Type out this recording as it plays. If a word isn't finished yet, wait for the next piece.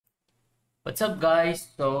What's up, guys?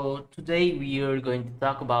 So today we are going to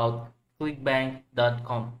talk about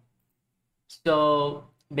clickbank.com. So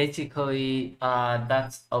basically,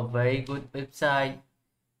 that's a very good website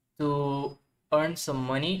to earn some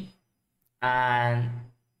money, and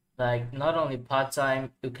like not only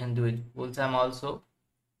part-time, you can do it full-time also.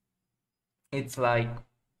 It's like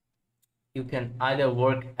you can either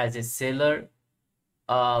work as a seller,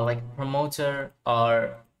 like promoter,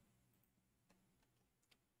 or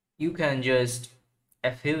you can just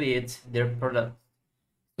affiliate their product.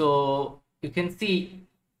 So you can see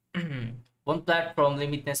one platform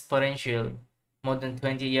limitless potential. More than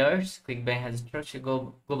 20 years, ClickBank has a trusted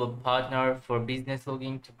global partner for business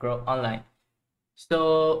looking to grow online.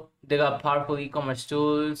 So they got powerful e-commerce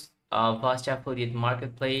tools, vast affiliate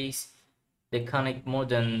marketplace. They connect more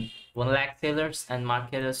than 1 lakh sellers and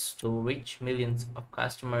marketers to reach millions of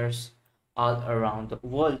customers all around the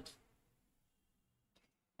world.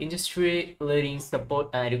 Industry leading support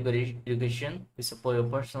and education. We support your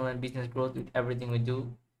personal and business growth with everything we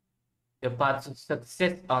do. Your path to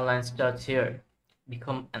success online starts here.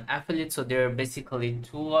 Become an affiliate. So there are basically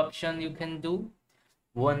two options you can do.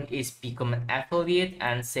 One is become an affiliate,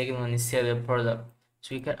 and second one is sell your product.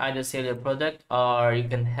 So you can either sell your product or you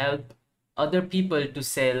can help other people to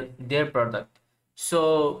sell their product.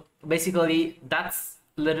 So basically that's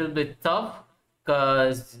a little bit tough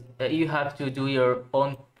because you have to do your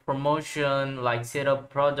own promotion, like set up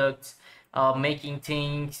products, making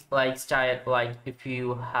things like style, like if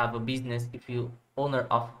you have a business, if you owner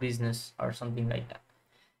of business or something like that.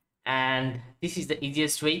 And this is the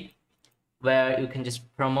easiest way where you can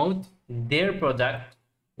just promote their product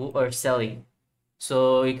who are selling.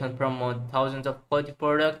 So you can promote thousands of quality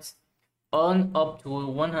products on up to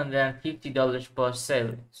 $150 per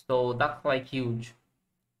sale. So that's like huge,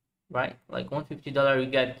 right? Like $150 you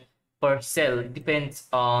get per sale. It depends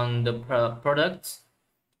on the products.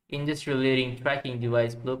 Industry leading tracking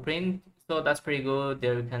device blueprint. So that's pretty good.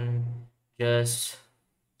 There you can just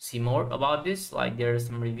see more about this. Like there are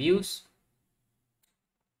some reviews.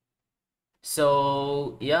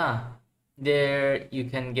 So yeah, there you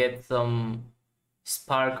can get some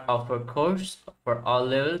Spark offer course for all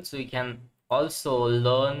levels. So you can also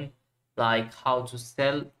learn like how to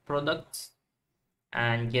sell products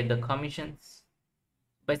and get the commissions.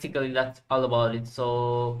 Basically that's all about it.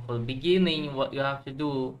 So for the beginning, what you have to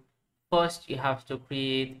do first, you have to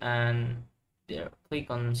create and there click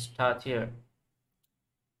on start here,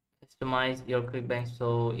 customize your ClickBank.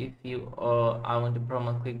 So if you I want to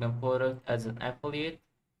promote ClickBank product as an affiliate.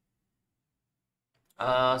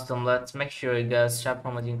 So let's make sure you guys start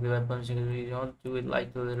promoting ClickBank products. You don't do it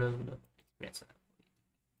like a little experience.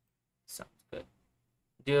 Sounds good.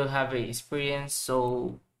 Do you have a experience?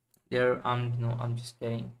 So there, I'm just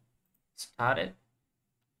getting started.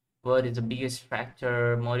 What is the biggest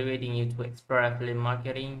factor motivating you to explore affiliate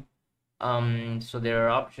marketing? So there are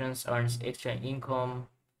options: earns extra income,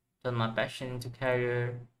 turn my passion into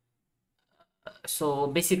career. So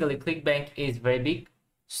basically, ClickBank is very big.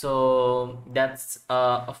 So that's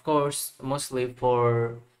of course mostly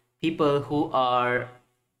for people who are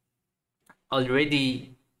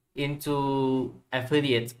already into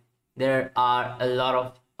affiliate. There are a lot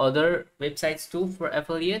of other websites too for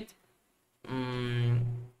affiliate. Mm,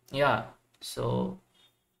 yeah, so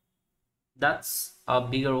that's a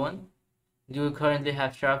bigger one. Do you currently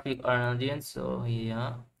have traffic or an audience? So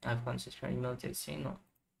yeah, I have consistent email texting. No.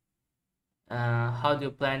 How do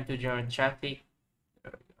you plan to generate traffic?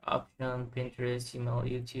 Option: Pinterest, email,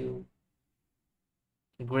 YouTube.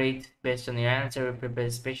 Great. Based on your answer, we prepare a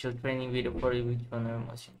special training video for you, which one are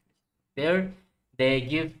most interested. There, they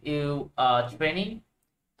give you training.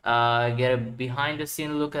 Get a behind the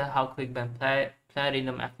scene look at how ClickBank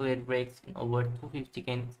Platinum affiliate breaks in over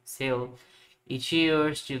 250K sale each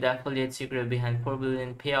year. Still, the affiliate secret behind 4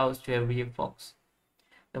 billion payouts to every folks.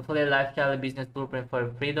 The affiliate lifestyle business blueprint for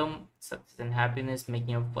freedom, success, and happiness, making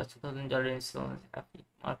your first $2,000 in sales affiliate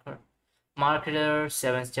marketer.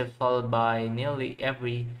 7 steps followed by nearly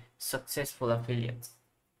every successful affiliate.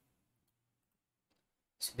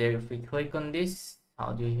 So there, if we click on this,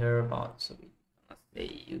 how do you hear about? So let's say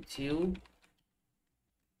YouTube.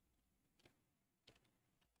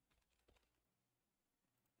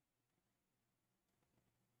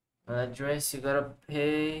 Address you gotta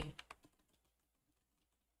pay.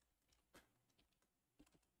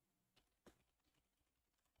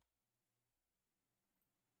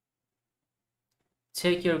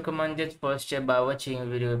 Take your recommended first step by watching a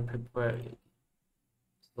video prepare you.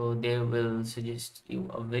 So they will suggest you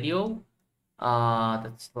a video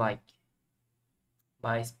that's like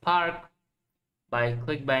by Spark, by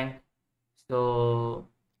ClickBank. So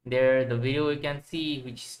there the video you can see,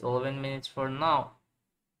 which is 11 minutes for now.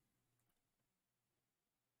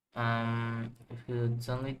 If you're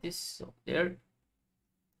done with this, so there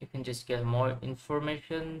you can just get more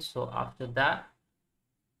information. So after that,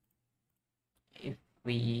 if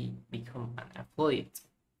we become an affiliate,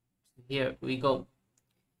 here we go.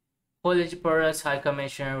 Quality products, high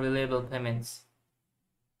commission, reliable payments.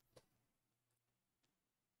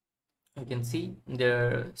 You can see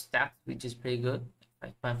their stats, which is pretty good.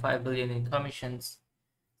 5.5 billion in commissions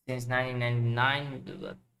since 1999.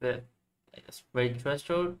 But it's very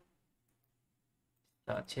threshold.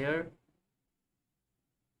 Start here.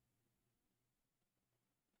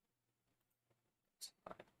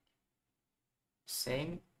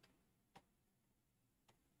 Same.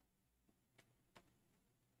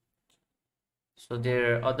 So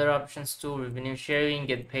there are other options too. Revenue sharing,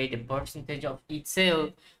 get paid a percentage of each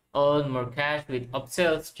sale, earn more cash with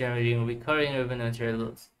upsells, generating recurring revenue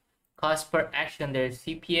tables. Cost per action, there's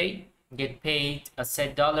CPA, get paid a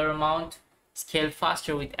set dollar amount, scale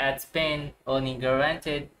faster with ad spend, earning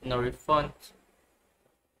guaranteed, no refund.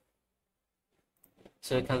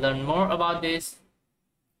 So you can learn more about this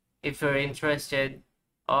if you're interested,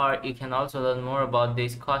 or you can also learn more about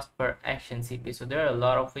this cost per action CPA. So there are a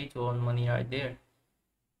lot of ways to earn money right there.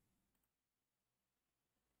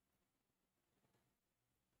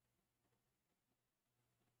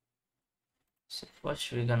 So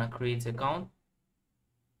first we're gonna create an account.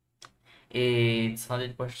 It's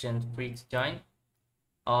 100% free to join.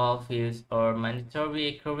 All fields are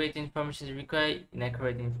mandatory. Accurate information is required.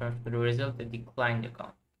 Inaccurate information will result in declined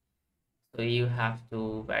account. So you have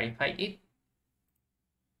to verify it.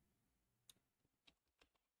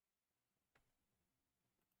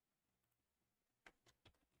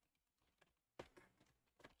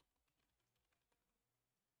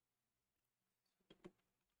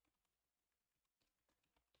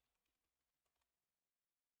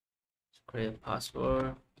 Create a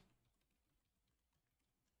password.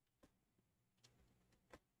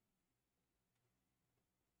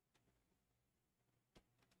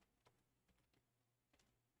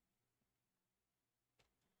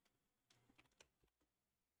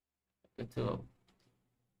 Go to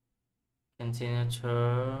continue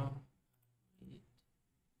to.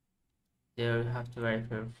 There you have to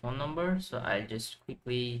verify your phone number. So I just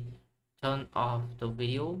quickly turn off the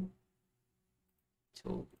video.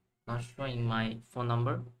 So not showing my phone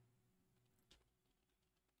number.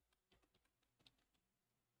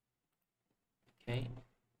 Okay,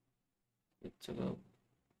 good to go.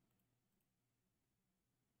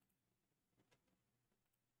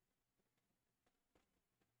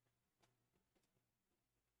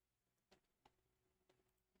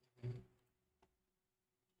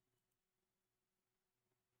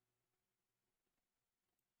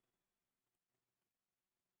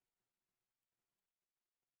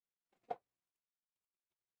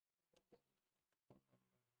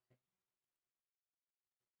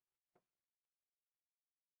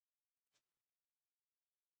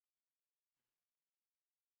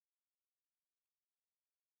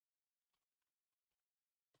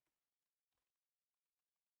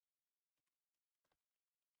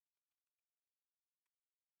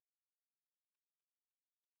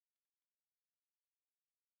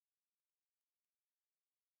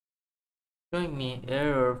 Showing me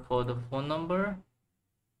error for the phone number.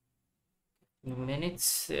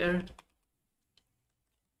 Minutes there.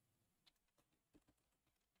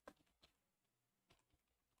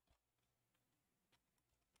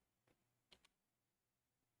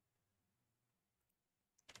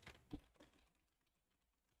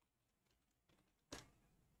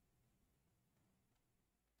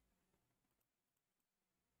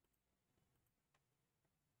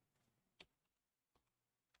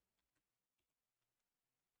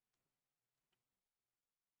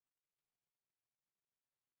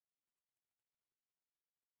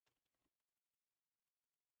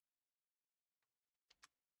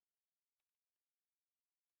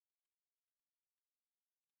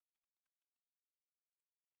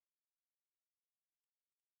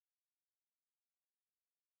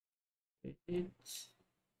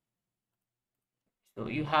 So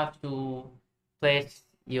you have to place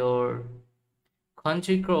your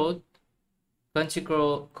country code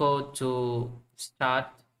code to start,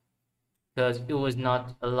 because it was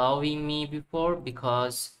not allowing me before,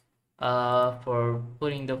 because for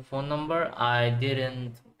putting the phone number I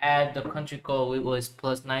didn't add the country code. It was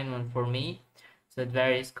 +91 for me. So it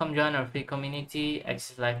varies. Come join our free community,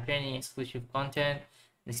 access live training, exclusive content,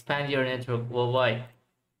 expand your network worldwide.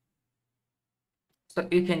 So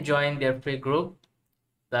you can join their free group.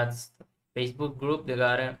 That's the Facebook group. They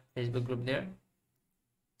got a Facebook group there.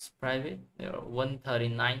 It's private. There are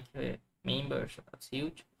 139K members, so that's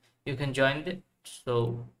huge. You can join it.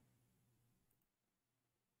 So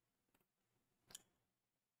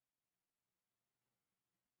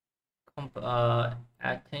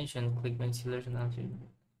attention, ClickBank solution.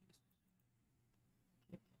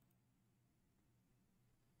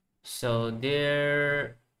 So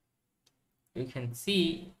there you can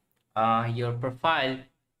see your profile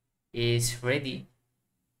is ready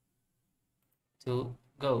to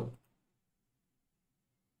go.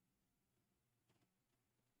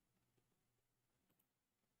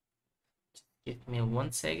 Give me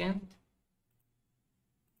 1 second.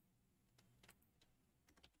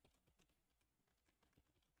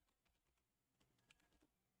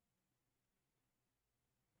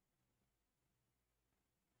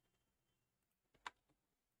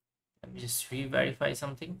 Let me just re-verify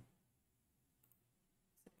something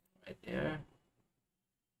right there.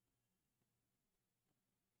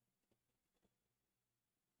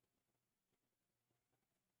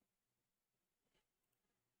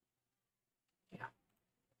 Yeah,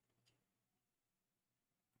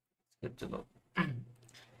 it's good to go.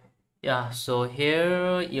 Yeah, so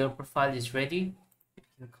here your profile is ready. You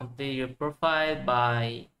can complete your profile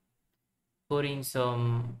by putting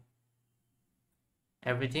some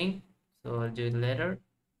everything. So I'll do it later.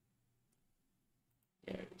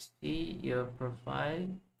 There you see your profile,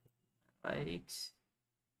 analytics,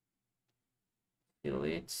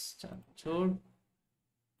 affiliates, tool,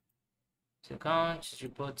 account,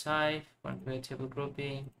 report type, configure table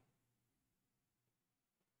grouping,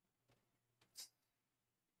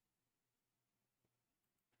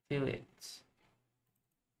 affiliates.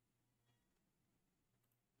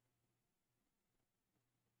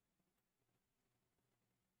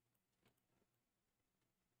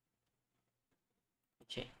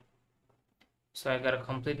 Okay, so I gotta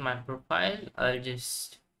complete my profile. I'll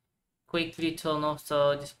just quickly turn off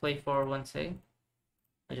the display for 1 second.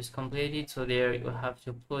 I just completed. So there you have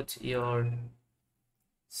to put your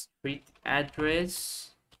street address,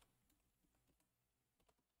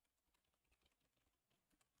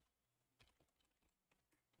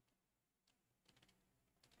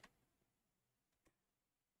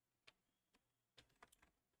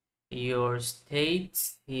 your state,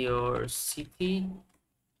 your city,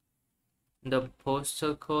 the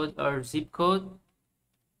postal code or zip code,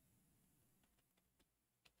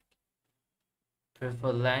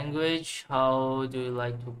 preferred language, how do you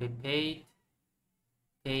like to be paid,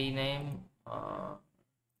 pay name,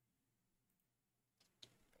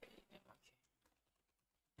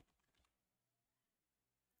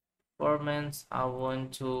 performance. I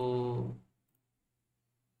want to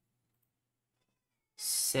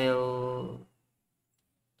sell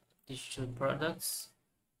digital products,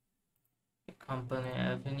 company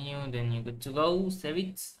avenue, then you're good to go. Save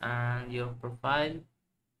it and your profile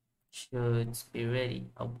should be ready,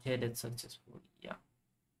 updated successfully. Yeah,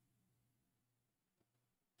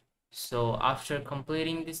 so after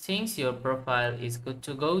completing these things, your profile is good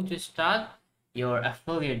to go to start your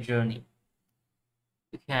affiliate journey.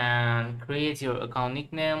 You can create your account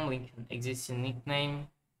nickname, link an existing nickname,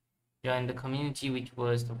 join the community, which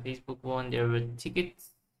was the Facebook one. There were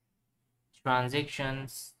tickets,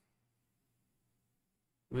 transactions,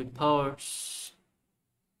 reports,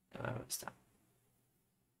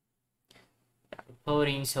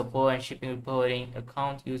 reporting, support and shipping reporting,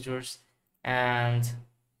 account users, and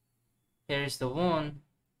here's the one,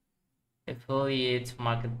 affiliate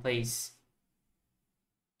marketplace.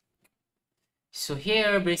 So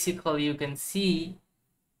here basically you can see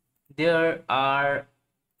there are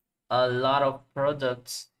a lot of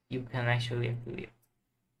products you can actually affiliate.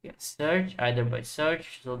 You can search either by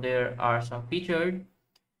search, so there are some featured,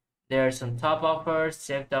 there are some top offers,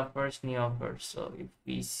 saved offers, new offers. So if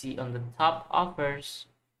we see on the top offers,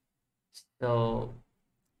 so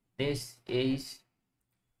this is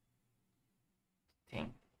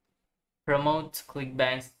thing, promote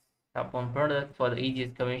ClickBank's top one product for the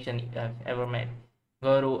easiest commission you have ever made.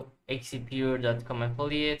 Go to xcpure.com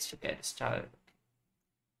affiliates to get started.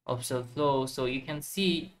 Upsell flow, so you can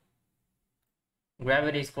see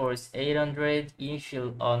gravity score is 800,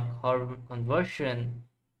 initial on conversion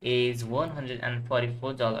is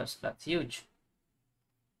 $144. That's huge.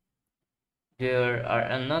 There are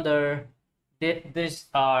another, these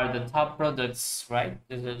are the top products, right?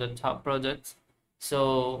 These are the top products.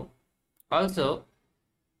 So also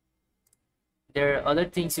there are other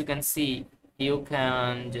things you can see. You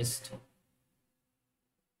can just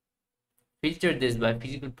filter this by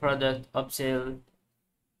physical product, upsell,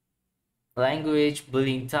 language,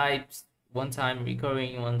 billing types, one time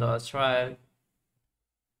recurring $1 trial,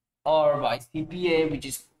 or by CPA, which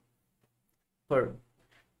is super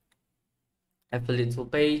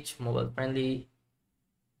affiliate page, mobile friendly.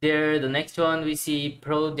 There, the next one we see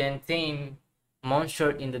Pro Dentim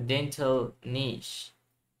monster in the dental niche.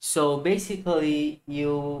 So basically,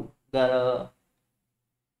 you gotta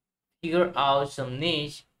figure out some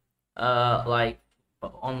niche, like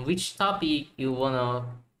on which topic you wanna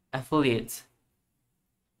affiliate.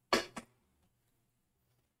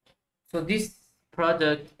 So this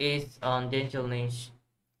product is on dental niche,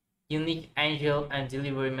 unique angel and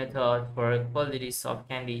delivery method for quality soft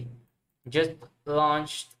candy. Just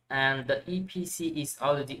launched and the EPC is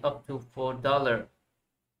already up to $4.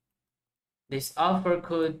 This offer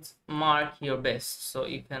could mark your best, so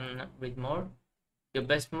you can read more. Your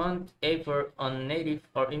best month ever on native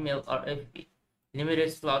or email or FB.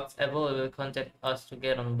 Limited slots available. Contact us to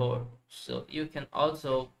get on board. So you can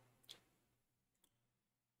also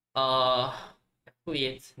uh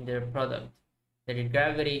affiliate their product. The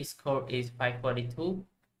gravity score is 542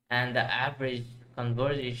 and the average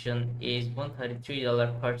conversion is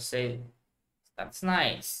 $133 per sale. That's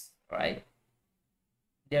nice, right?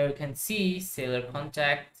 There you can see seller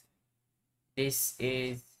contact. This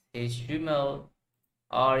is his Gmail,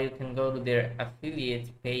 or you can go to their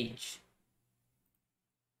affiliate page.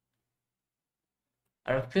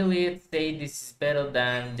 Our affiliates say this is better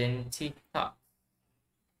than TikTok.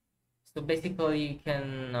 So basically, you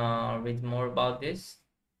can read more about this.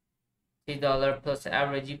 $3 plus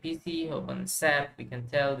average UPC. Open SAP. We can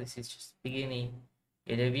tell this is just beginning.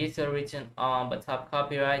 It is written on by top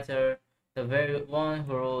copywriter, the very one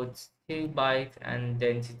who wrote Steel Bite and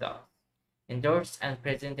Dentist Docs. Endorsed and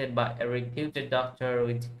presented by a reputed doctor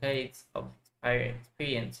with decades of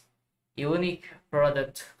experience. Unique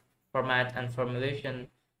product format and formulation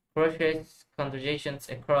crushes conversations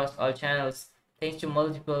across all channels thanks to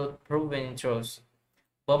multiple proven intros.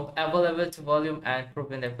 Bump available to volume and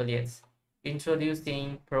proven affiliates.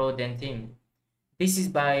 Introducing Pro Dentim. This is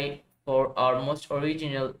by for our most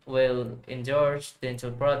original, well endorsed dental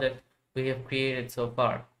product we have created so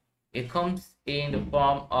far. It comes in the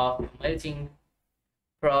form of melting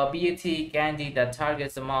probiotic candy that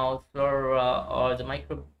targets the mouth flora or the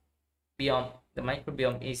microbiome. The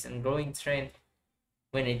microbiome is in growing trend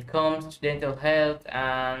when it comes to dental health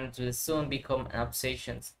and will soon become an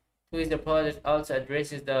obsession. Two, the product also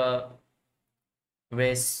addresses the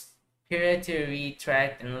respiratory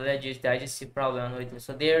tract and alleges digestive problem.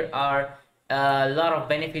 So there are a lot of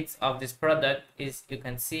benefits of this product. Is you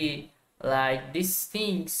can see like these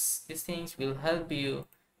things will help you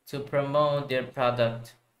to promote their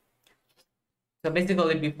product. So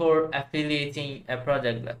basically, before affiliating a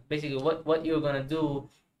product, like basically what you're gonna do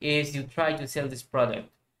is you try to sell this product,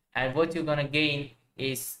 and what you're gonna gain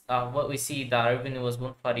is what we see, the revenue was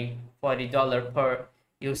 $140 per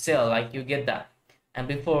you sell, like you get that. And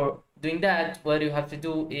before doing that, what you have to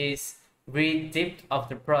do is read depth of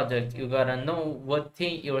the product. You gotta know what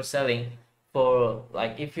thing you're selling for.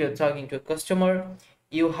 Like if you're talking to a customer,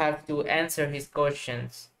 you have to answer his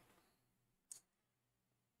questions.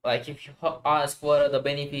 Like if you ask what are the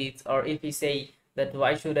benefits, or if you say that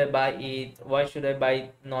why should I buy it, why should I buy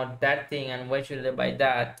not that thing, and why should I buy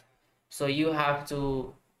that, so you have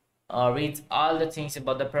to read all the things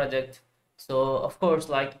about the product. So of course,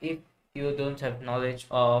 like if you don't have knowledge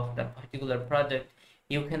of that particular product,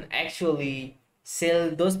 you can actually sell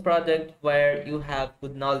those products where you have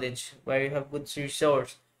good knowledge, where you have good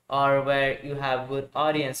resource, or where you have good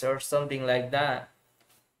audience or something like that.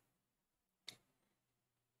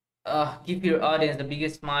 Give your audience the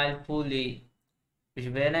biggest smile, fully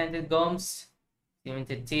rejuvenated gums,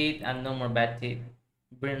 cemented teeth, and no more bad teeth.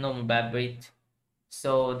 Bring no more bad breath.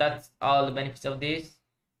 So that's all the benefits of this.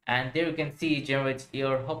 And there you can see generate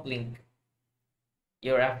your hop link,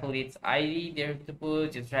 your affiliate's ID there to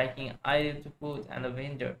put, your tracking ID to put, and a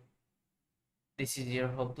vendor. This is your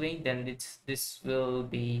hop link. Then this will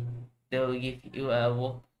be, they will give you a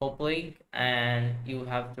hop link, and you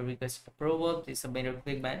have to request approval to submit your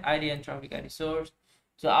ClickBank ID and traffic ID source.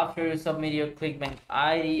 So after you submit your ClickBank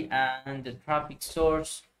ID and the traffic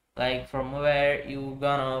source, like from where you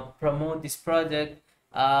gonna promote this product,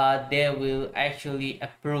 they will actually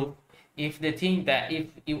approve if they think that if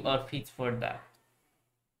you are fit for that.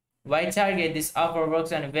 Why target? This offer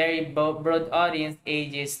works on a very broad audience,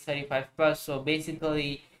 ages 35 plus. So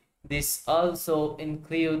basically, this also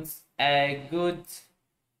includes a good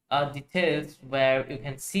details where you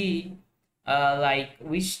can see like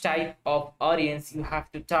which type of audience you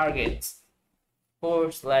have to target. Of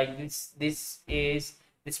course, like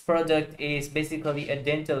this product is basically a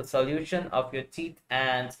dental solution of your teeth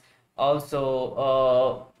and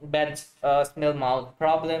also bad smell mouth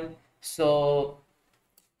problem. So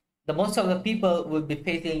The most of the people will be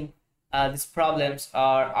facing these problems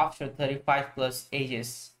are after 35 plus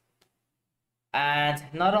ages. And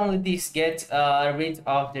not only this, get rid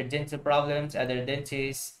of their dental problems at their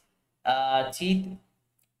dentist, teeth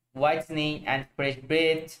whitening and fresh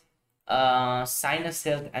breath, sinus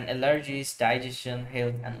health and allergies, digestion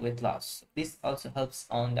health and weight loss. This also helps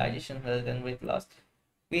on digestion health and weight loss,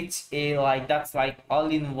 which is like that's like all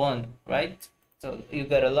in one, right? So you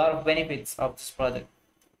get a lot of benefits of this product.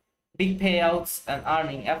 Big payouts and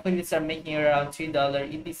earning. Affiliates are making around $3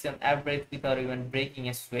 EPC on average without even breaking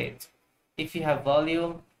a sweat. If you have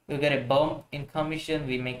volume, you get a bump in commission.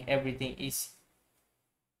 We make everything easy.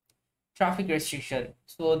 Traffic restriction.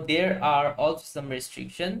 So there are also some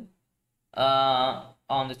restriction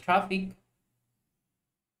on the traffic.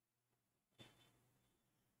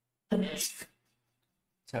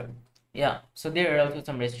 So yeah, so there are also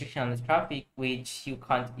some restriction on the traffic which you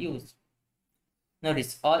can't use.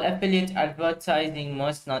 Notice all affiliate advertising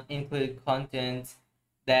must not include content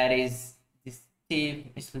that is deceptive,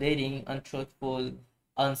 misleading, untruthful,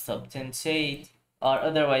 unsubstantiated, or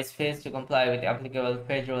otherwise fails to comply with applicable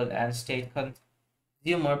federal and state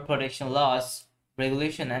consumer protection laws,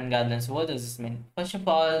 regulation, and guidelines. What does this mean? First of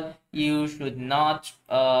all, you should not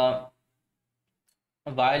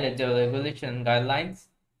violate the regulation guidelines,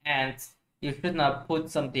 and you should not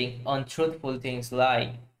put something untruthful things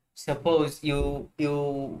like suppose you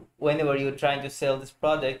whenever you're trying to sell this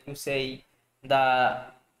product, you say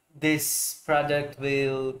that this product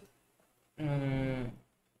will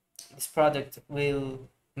this product will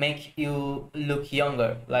make you look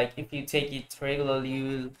younger. Like if you take it regularly,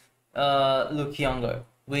 you will look younger,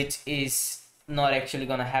 which is not actually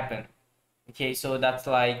gonna happen. Okay, so that's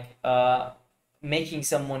like making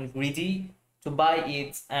someone greedy to buy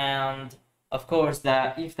it, and of course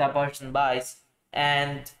that if that person buys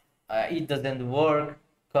and it doesn't work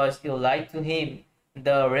because you lied to him,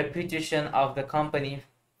 the reputation of the company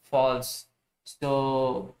falls.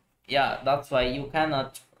 So yeah, that's why you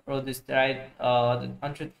cannot produce the right the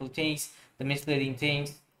untruthful things, the misleading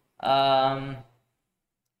things.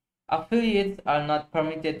 Affiliates are not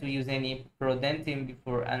permitted to use any prodentin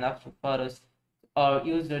before and after photos or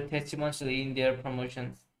use their testimonials in their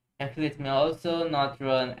promotions. Affiliates may also not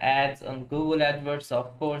run ads on Google AdWords.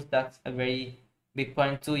 Of course, that's a very big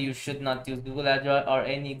point too. You should not use Google AdWords or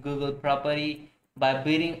any Google property. By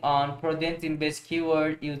bidding on prodentin based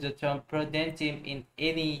keyword, use the term prodentin in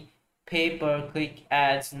any pay-per-click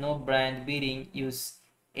ads, no brand bidding. Use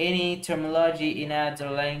any terminology in ads or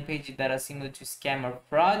landing pages that are similar to scam or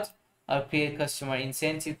fraud, or create customer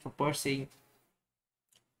incentive for purchasing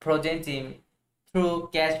prodentin through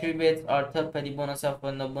cash rebates or third-party bonus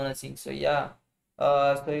offer, no bonusing. So yeah,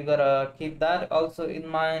 so you gotta keep that also in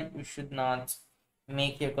mind. You should not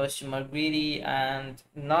make your customer greedy and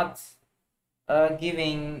not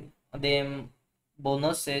giving them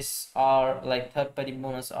bonuses or like third-party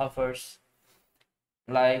bonus offers,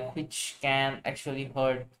 like which can actually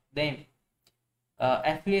hurt them.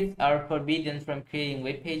 Affiliates are forbidden from creating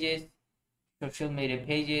web pages, social media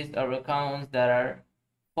pages, or accounts that are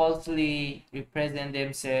falsely represent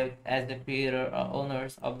themselves as the creator or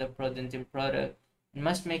owners of the prodentin product. You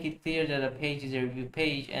must make it clear that the page is a review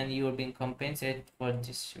page and you are being compensated for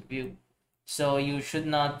this review. So you should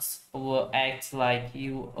not act like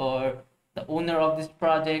you are the owner of this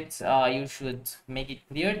product. You should make it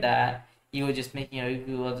clear that you are just making a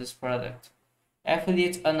review of this product.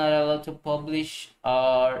 Affiliates are not allowed to publish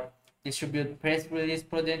or distribute press release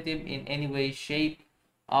prodentin in any way, shape,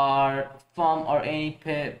 or form, or any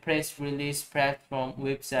press release platform,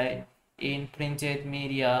 website, in printed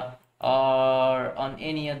media, or on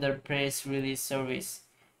any other press release service.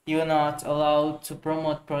 You are not allowed to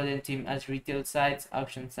promote prodentin as retail sites,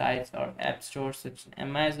 auction sites, or app stores such as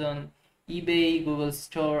Amazon, eBay, Google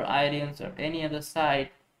Store, iTunes, or any other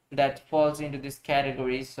site that falls into these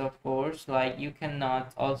categories. Of course, like you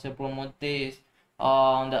cannot also promote this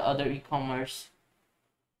on the other e-commerce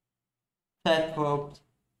platforms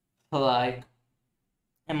like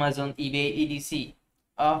Amazon, eBay, etc.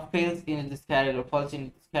 Falls into this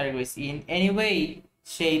categories in any way,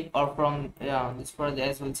 shape, or from this product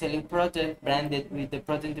as well. Selling product branded with the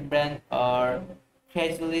prodentin brand or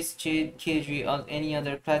casually KG or any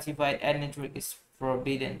other classified ad network is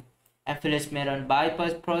forbidden. Affiliates may run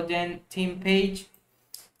bypass prodentin page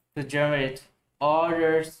to generate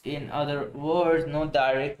orders. In other words, no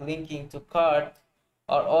direct linking to cart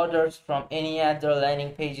or orders from any other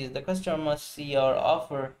landing pages. The customer must see our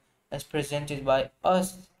offer as presented by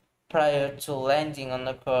us prior to landing on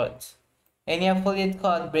the cart. Any affiliate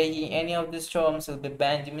caught breaking any of these terms will be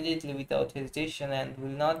banned immediately without hesitation and will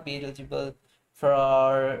not be eligible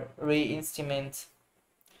for reinstatement.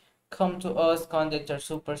 Come to us, contact our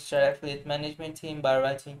Superstar Affiliate Management team by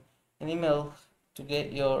writing an email to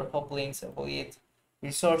get your hop links, affiliate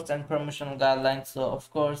resource and promotional guidelines. So of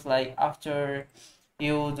course, like after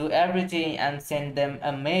you do everything and send them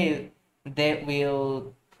a mail, they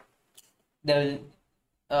will they'll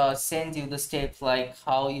send you the steps like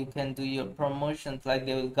how you can do your promotions, like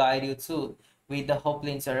they will guide you to with the hop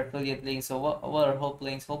links or affiliate links. So what are hop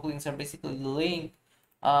links? Hop links are basically the link,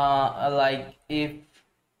 like if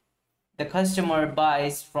the customer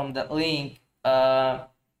buys from the link,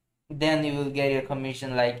 then you will get your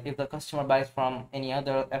commission. Like if the customer buys from any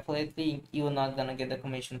other affiliate link, you're not gonna get the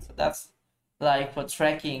commission. So that's like for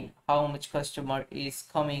tracking how much customer is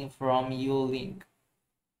coming from your link.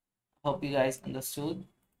 Hope you guys understood.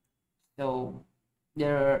 So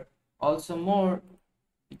there are also more.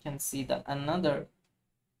 You can see that another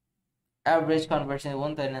average conversion is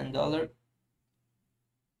 $139.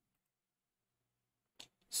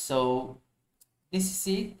 So this is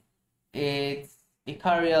it. It's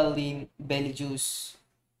Icaria lean belly juice.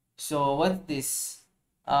 So what's this?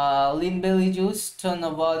 Lean belly juice. Turn the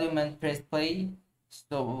volume and press play.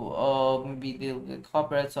 So maybe they'll get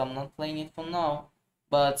copyright, so I'm not playing it for now.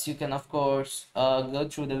 But you can of course go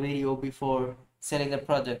through the video before selling the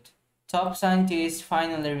product. Top scientists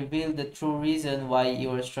finally revealed the true reason why you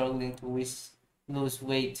are struggling to lose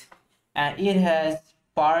weight, and it has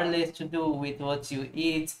far less to do with what you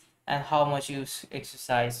eat and how much you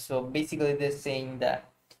exercise. So basically, they're saying that,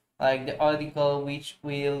 like the article, which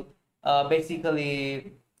will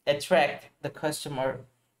basically attract the customer.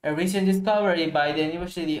 A recent discovery by the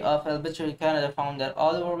University of Alberta in Canada found that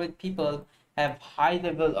all overweight people have high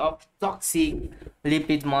level of toxic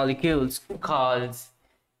lipid molecules called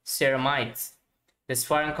ceramides. These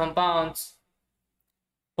foreign compounds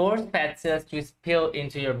force fat cells to spill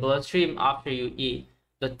into your bloodstream after you eat.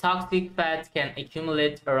 The toxic fat can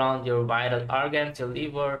accumulate around your vital organs, your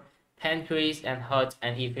liver, pancreas, and heart,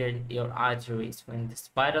 and even your arteries. When these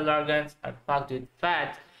vital organs are packed with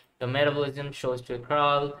fat, your metabolism shows to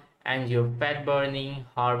crawl, and your fat-burning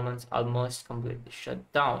hormones almost completely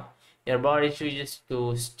shut down. Your body switches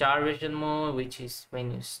to starvation mode, which is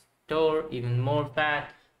when you store even more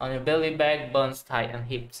fat on your belly, back, buns, thigh, and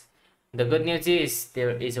hips. The good news is there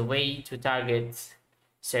is a way to target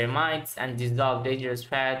ceramides and dissolve dangerous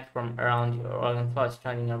fat from around your organ parts,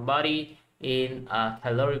 turning your body in a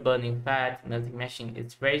calorie-burning fat melting machine.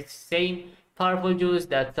 It's very same powerful juice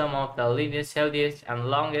that some of the leanest, healthiest, and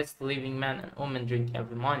longest living men and women drink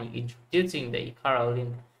every morning, introducing the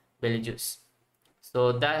Caroline belly juice.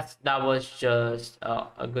 So that was just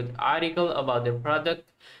a good article about the product.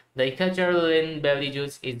 The Caroline belly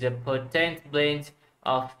juice is a potent blend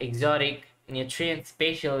of exotic nutrients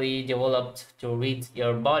specially developed to rid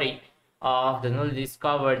your body of the newly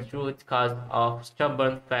discovered root cause of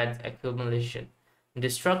stubborn fat accumulation.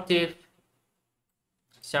 Destructive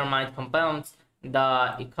ceramide compounds,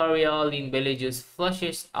 the Icariol belly juice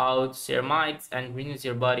flushes out ceramides and renews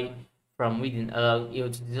your body from within, allowing you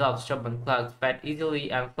to dissolve stubborn clogged fat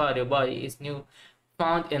easily and flood your body is new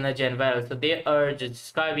found energy and value. So they are just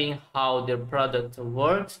describing how their product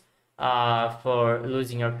works for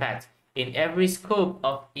losing your fat. In every scoop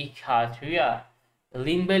of Ikaria,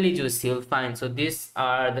 lean belly juice you'll find. So these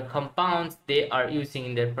are the compounds they are using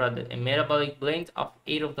in their product. A metabolic blend of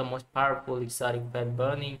 8 of the most powerful exotic fat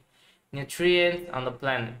burning nutrients on the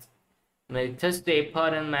planet. Melatonin,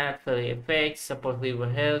 potent fatty effects, support liver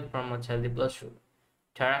health, promotes healthy blood sugar.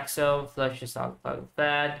 Taraxo flushes out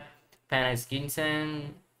fat,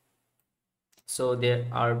 ginseng. So there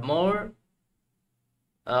are more.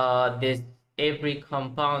 This every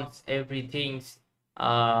compounds, everything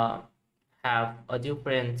have a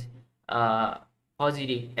different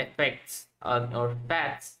positive effects on our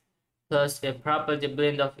fats, plus a proper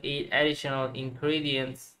blend of 8 additional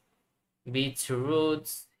ingredients: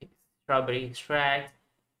 beetroots, strawberry extract,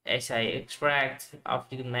 acai extract,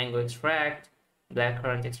 African mango extract,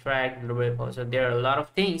 blackcurrant extract, blueberry pulp. So there are a lot of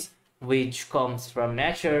things which comes from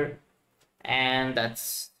nature, and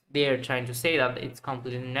that's they're trying to say that it's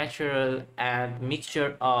completely natural and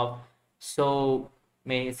mixture of so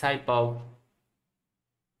many type of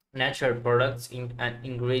natural products and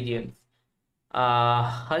ingredients.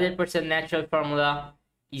 100% natural formula,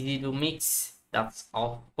 easy to mix. That's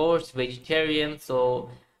of course vegetarian, so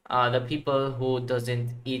the people who doesn't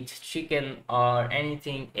eat chicken or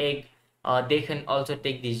anything egg, they can also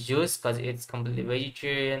take this juice because it's completely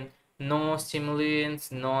vegetarian, no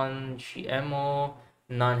stimulants, non-GMO,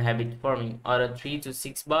 non-habit forming. Order 3 to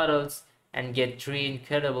 6 bottles and get 3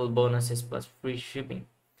 incredible bonuses plus free shipping.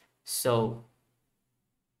 So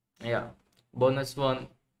yeah, Bonus one,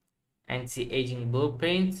 anti-aging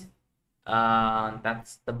blueprint.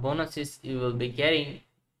 That's the bonuses you will be getting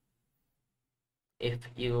if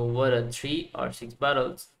you order 3 or 6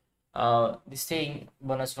 bottles. This thing,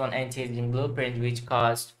 bonus one, anti-aging blueprint, which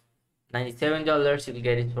cost $97, you'll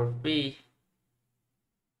get it for free.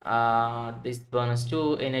 This bonus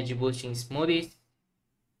two, energy boosting smoothies.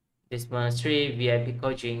 This bonus three, VIP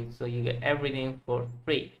coaching. So you get everything for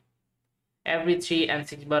free. Every 3 and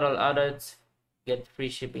 6 bottle orders get free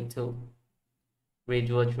shipping too.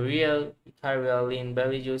 Read what real Carvel lean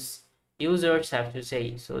belly juice users have to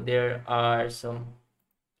say. So there are some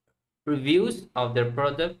reviews of their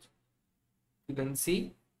product. You can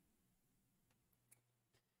see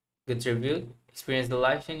good review. Experience the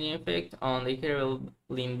life-changing effect on the Carvel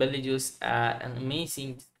lean belly juice at an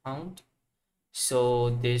amazing discount. So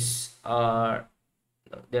these are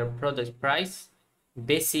their product price.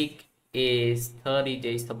 Basic is 30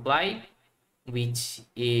 days supply, which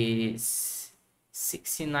is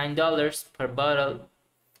 $69 per bottle.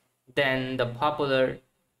 Then the popular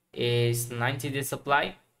is 90 day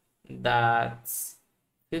supply. That's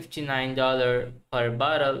 $59 per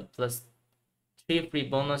bottle plus 3 free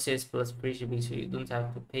bonuses plus free shipping, so you don't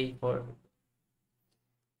have to pay for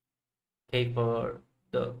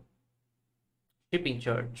the shipping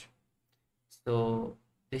charge. So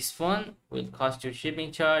this one will cost you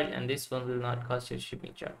shipping charge, and this one will not cost you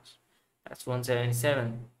shipping charge. That's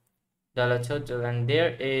 $177 total, and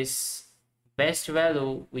there is best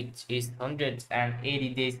value, which is 180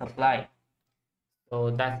 days supply. So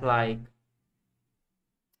that's like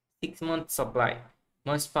 6 months supply.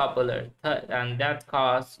 Most popular, and that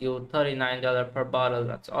costs you $39 per bottle.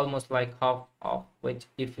 That's almost like half off, which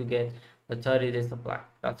if you get the 30-day supply.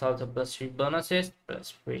 That's also plus 3 bonuses plus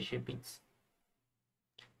free shippings.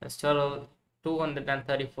 That's total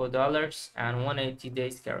 $234 and 180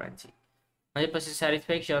 days guarantee. 100%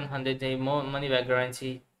 satisfaction, 100-day more money back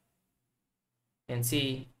guarantee. You can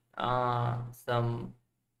see some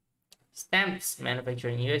stamps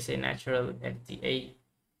manufacturing USA, natural, FDA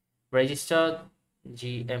registered,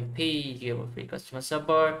 GMP, GMO free customer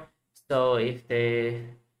support. So if they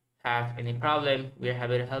have any problem, we're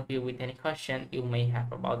happy to help you with any question you may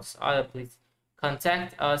have about this order. Please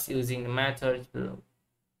contact us using the methods below.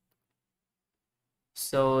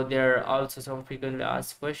 So there are also some frequently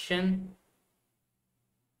asked questions.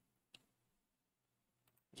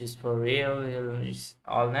 Just for real, it's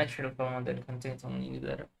all natural formula that contains only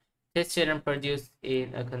newsletter. Tested and produced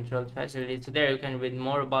in a controlled facility. So there you can read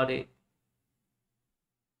more about it.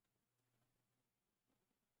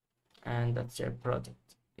 And that's their product.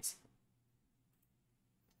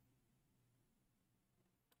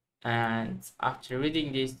 And after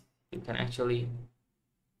reading this, you can actually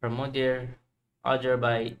promote their order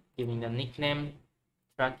by giving the nickname,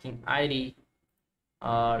 tracking ID,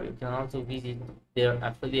 or you can also visit their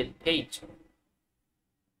affiliate page.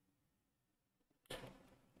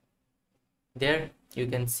 There you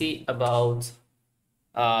can see about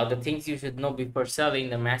the things you should know before selling,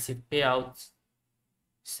 the massive payouts.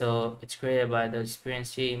 So it's created by the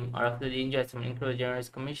experienced team. Our affiliate enjoys some incredibly generous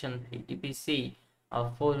commission EPC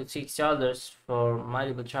of $4 to $6 for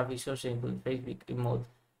multiple traffic sources, including Facebook, email,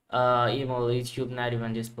 YouTube, not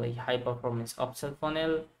even display, high performance upsell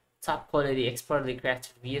funnel, top quality, expertly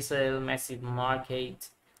crafted VSL, massive market,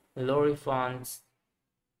 low refunds.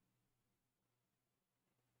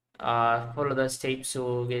 Follow the steps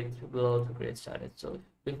to get below to get started. So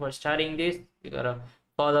before starting this, you gotta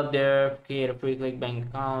follow up there, create a free ClickBank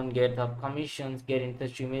account, get top commissions, get in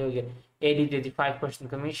touch with me, get 80 to 85%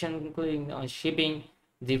 commission, including on shipping.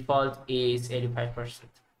 Default is 85%.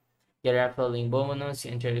 Get referral link bonus,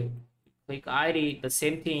 enter click ID, the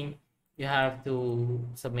same thing. You have to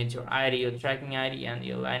submit your ID, your tracking ID, and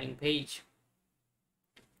your landing page.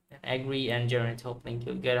 And agree and generate hope link.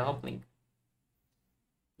 You'll get a hope link.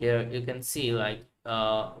 Here you can see like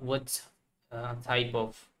what type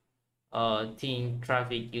of theme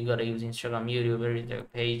traffic you gotta use: Instagram, YouTube, every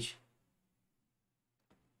page.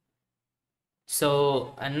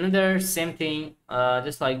 So another same thing,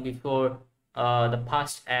 just like before, the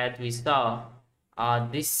past ad we saw,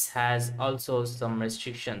 this has also some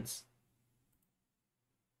restrictions.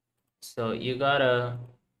 So you gotta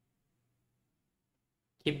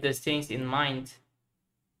keep these things in mind.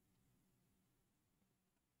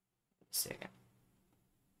 Second.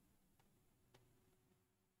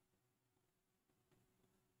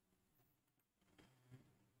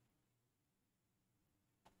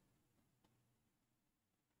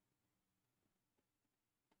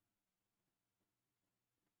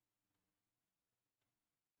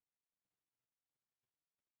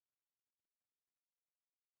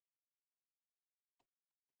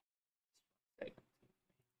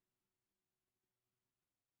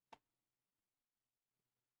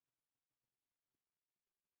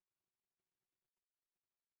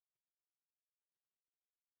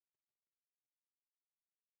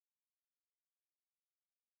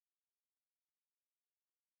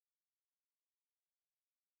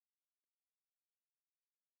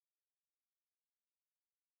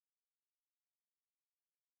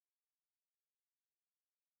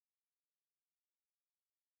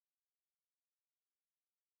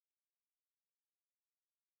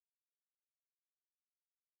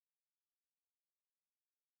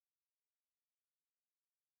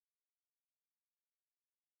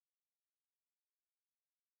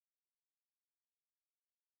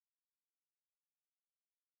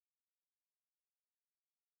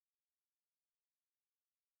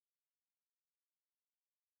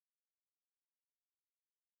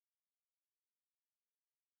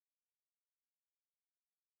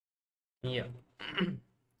 Yeah.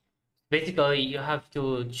 Basically, you have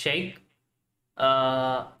to check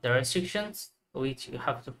the restrictions which you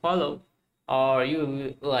have to follow, or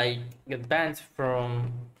you like get banned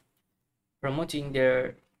from promoting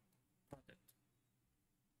their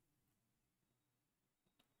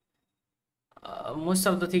product. Most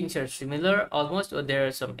of the things are similar almost, or there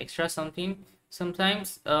are some extra something.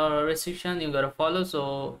 Sometimes restriction you gotta follow,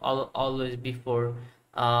 so always before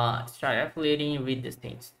start affiliating with these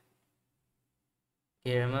things.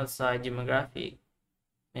 Here, male side demographic,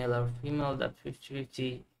 male or female, that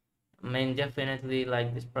 50-50. Men definitely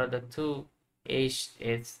like this product too. Age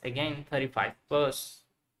is again 35 plus.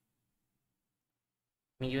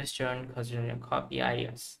 Midwestern considering copy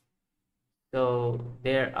ideas. So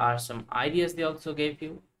there are some ideas they also gave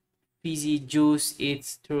you. Fizzy juice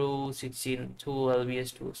it's through 16 2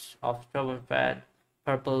 lbs to of strawberry fat.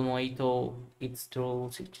 Purple mojito it's through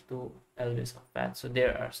 62 lbs of fat. So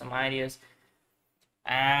there are some ideas,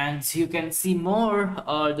 and you can see more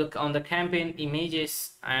on the campaign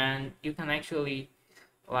images, and you can actually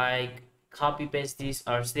like copy paste this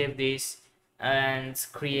or save this and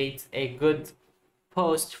create a good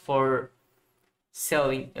post for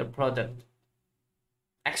selling a product.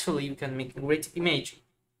 Actually, you can make a great image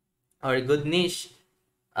or a good niche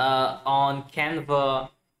on Canva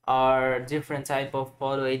or different type of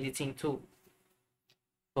photo editing tool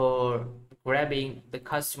for grabbing the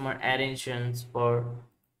customer attentions, for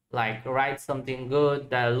like write something good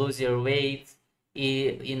that lose your weight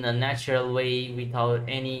in a natural way without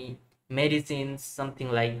any medicines,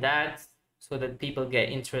 something like that, so that people get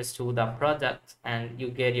interest to the product and you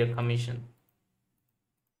get your commission.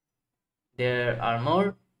 There are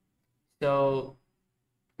more. So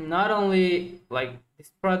not only like this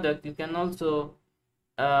product, you can also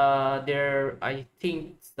there I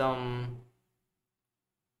think some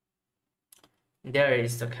there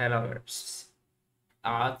is the categories: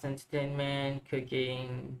 arts, entertainment,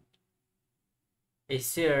 cooking.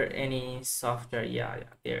 Is there any software? Yeah,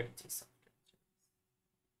 there it is.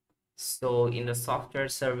 So in the software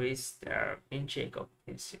service, there are intake of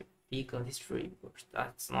this vehicle history reports.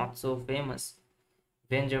 That's not so famous.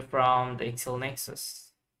 Vendor from the Excel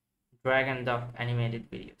Nexus, drag and drop animated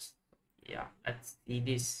videos. Yeah, let's see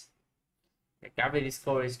this. The gravity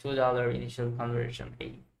score is $2. Initial conversion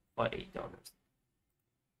 $8.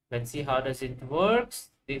 Let's see how does it works.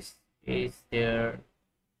 This is their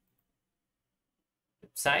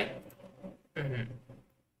website.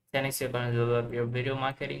 10x you're gonna develop your video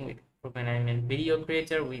marketing with proven animated video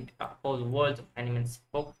creator with a whole world of animated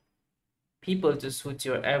spoke people to suit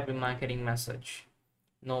your every marketing message,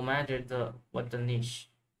 no matter the what the niche.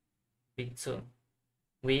 Big soon.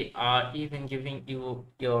 We are even giving you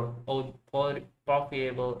your own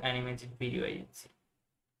profitable animated video agency.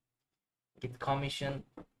 Get commercial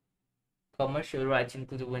rights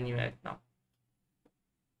included when you act now.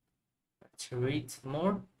 Let's read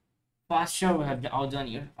more. Faster, we have the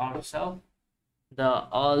outdone ourselves. The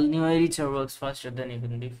all new editor works faster than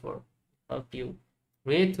even before. Help you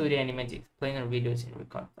create 2D animated explainer videos in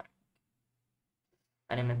record time.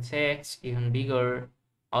 Animate text, even bigger.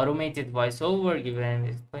 Automated voiceover, given an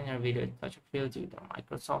explainer video touch of field with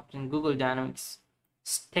Microsoft and Google Dynamics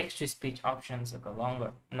text-to-speech options that go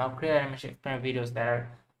longer. Now create animation explainer videos that are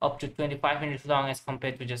up to 25 minutes long as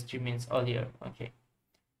compared to just 3 minutes earlier. Okay,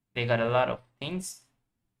 they got a lot of things.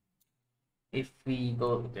 If we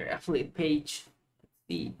go to their affiliate page, let's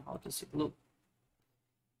see how does it look.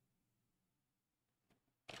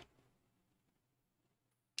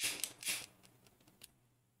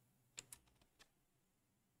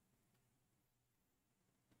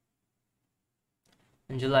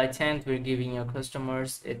 On July 10th, we're giving your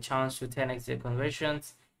customers a chance to 10x their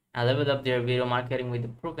conversions and level up their video marketing with the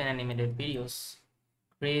proven animated videos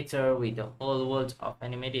creator with the whole world of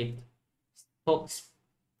animated spokes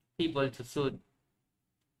people to suit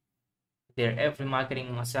their every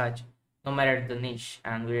marketing massage, no matter the niche,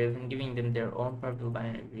 and we're even giving them their own purple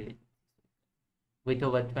banner really. With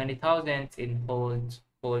over 20,000 in holds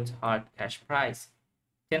hard cash prize,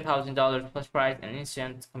 $10,000 plus prize, and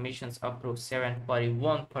instant commissions up to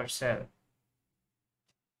 741 per sale.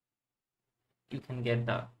 You can get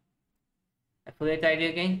the affiliate ID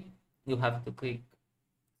again. You have to click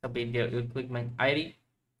submit your ClickBank ID.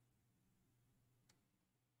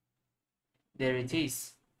 There it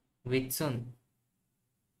is. Wait soon.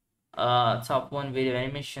 Top 1 video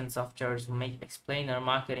animation softwares will make explainer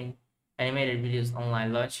marketing animated videos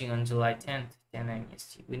online, launching on July 10th, 10 a.m.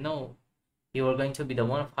 EST. We know you are going to be the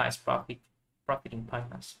one of highest profiting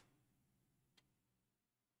partners.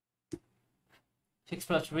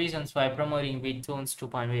 6+ reasons why promoting VTunes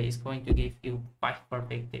 2.0 is going to give you 5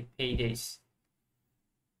 perfect paydays.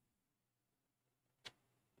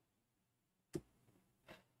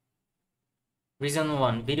 Reason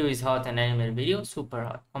 1, video is hot and animated video super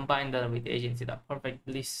hot. Combine that with agency, the perfect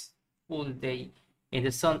blissful day in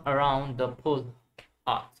the sun around the pool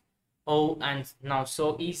hot. Oh, and now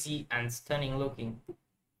so easy and stunning looking.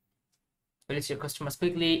 Release your customers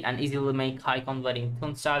quickly and easily make high converting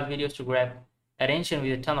tune style videos to grab attention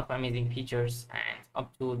with a ton of amazing features and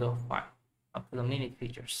up to the minute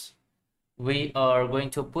features. We are going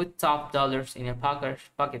to put top dollars in your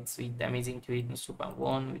pockets with amazing tweet and super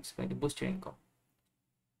one, which is going to boost your income.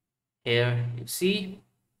 Here you see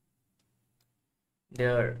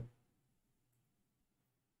their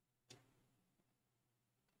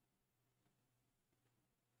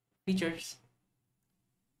features.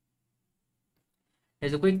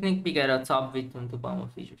 Here's a quick sneak peek at our top VTune 2.1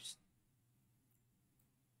 features.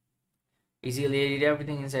 Easily edit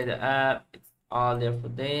everything inside the app. It's all there for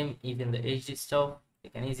them, even the HD stuff. They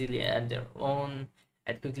can easily add their own,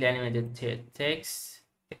 add quickly animated text.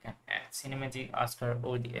 They can add cinematic, Oscar,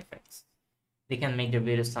 or the effects. They can make their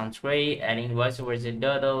videos sound great, adding voiceovers a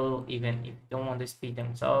doodle, even if you don't want to speak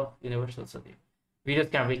themselves. Universal studio. Videos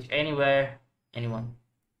can reach anywhere, anyone.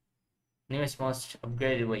 Newest, most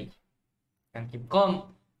upgraded way. Can keep calm,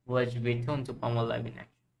 watch VTune 2.1 live in action.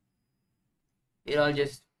 It all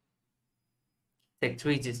just takes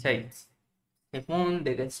 3 to 6. Step 1,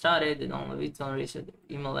 they get started, they download VTune, reset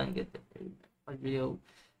their email, and get the video.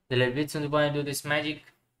 They let VTune 2.1 do this magic.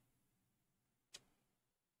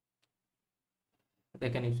 They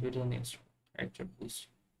can use VTune instrument, character boost,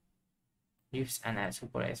 GIFs, and add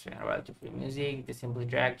super extra and royalty-free music. They simply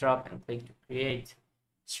drag, drop, and click to create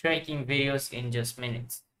striking videos in just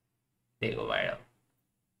minutes. They go viral.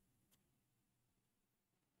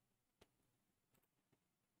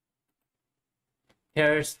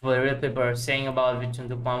 Here's what real people are saying about VTune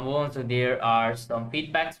 2.1. So there are some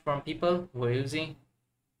feedbacks from people who are using.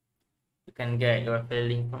 You can get your affiliate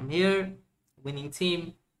link from here. Winning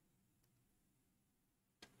team.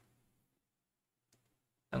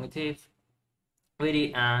 Cognitive,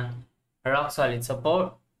 witty, and rock solid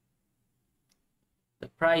support. The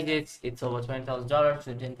prices, it's over $20,000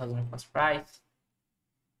 to $10,000 first price.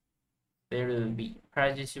 There will be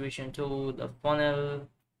price distribution to the funnel.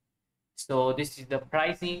 So this is the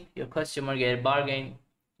pricing. Your customer get a bargain.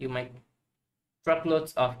 You make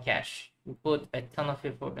truckloads of cash. We put a ton of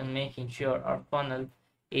effort in making sure our funnel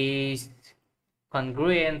is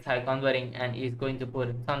congruent, high converting, and is going to put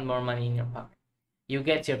a ton more money in your pocket. You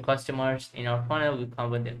get your customers in our funnel, we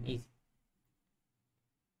convert them easy.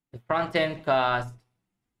 The front end costs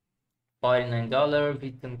 $49,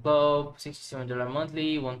 VTune Club $67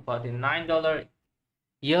 monthly, $149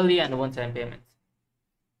 yearly, and one-time payment.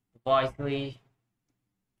 Wisely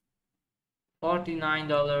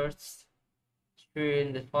 $49.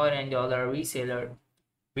 Screen the $49 reseller.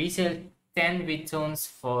 Resell 10 VTunes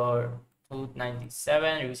for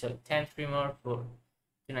 $297. Resell 10 free more for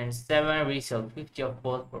 $297. Resell 50 of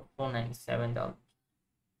both for $497.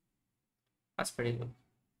 That's pretty good.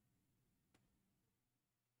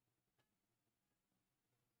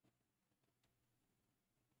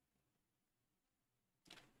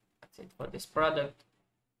 That's it for this product.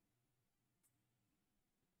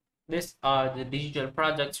 These are the digital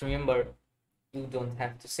products. Remember, you don't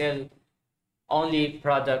have to sell only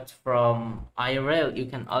products from IRL. You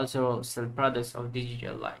can also sell products of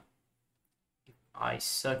digital life. I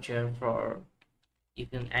search here for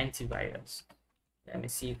even antivirus. Let me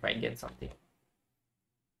see if I get something.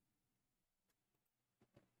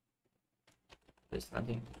 There's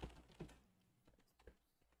nothing.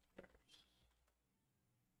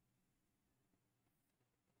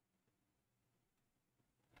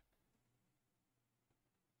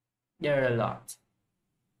 There are a lot.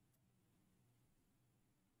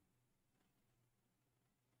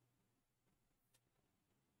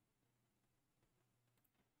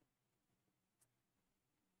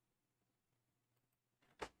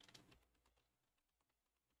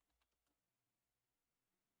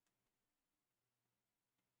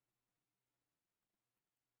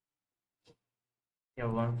 There are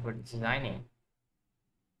one for designing.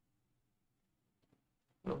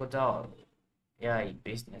 Look at all. AI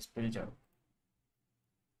business builder.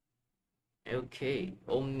 Okay,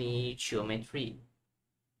 Omni Geometry.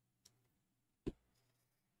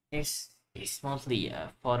 This is mostly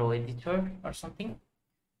a photo editor or something.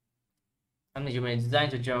 Omni Geometry is designed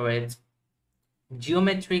to generate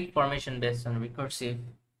geometric formation based on recursive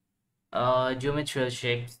geometrical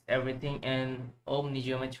shapes. Everything in Omni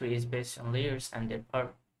Geometry is based on layers and their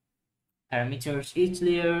parameters. Each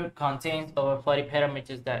layer contains over 40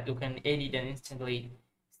 parameters that you can edit and instantly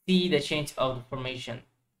see the change of the formation.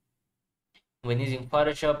 When using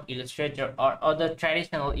Photoshop, Illustrator, or other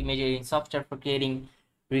traditional image editing software for creating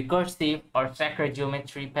recursive or sacred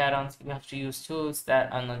geometry patterns, you have to use tools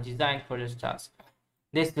that are not designed for this task.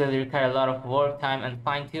 This will require a lot of work, time, and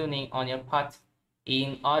fine-tuning on your part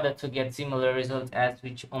in order to get similar results as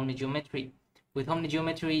with OmniGeometry. With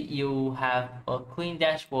OmniGeometry, you have a clean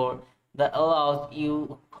dashboard that allows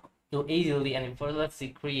you to easily and effortlessly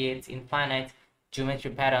create infinite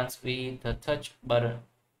geometry patterns with a touch button.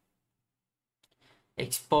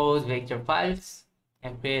 Expose vector files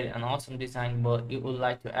and create an awesome design, but you would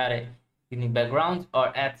like to add a unique background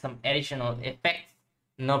or add some additional effects,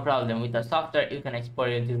 no problem. With the software, you can export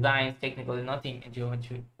your designs. Technically, nothing in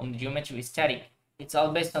geometry on the geometry is static. It's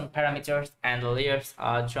all based on parameters, and the layers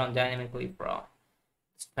are drawn dynamically from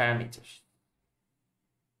parameters.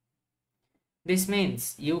 This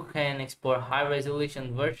means you can export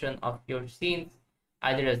high-resolution version of your scenes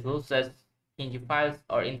either as lossless PNG files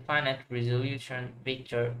or infinite resolution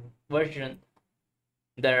vector version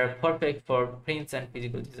that are perfect for prints and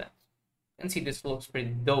physical designs. You can see this looks pretty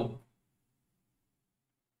dope.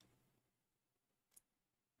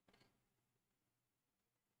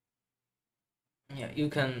 Yeah, you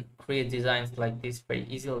can create designs like this very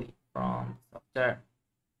easily from software.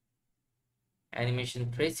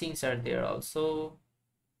 Animation tracings are there also.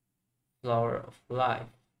 Flower of life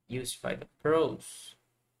used by the pros.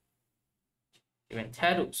 Even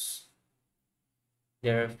tattoos.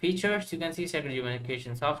 There are features. You can see second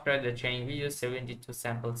communication software, the training videos, 72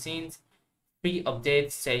 sample scenes, free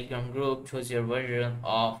updates, Telegram group, choose your version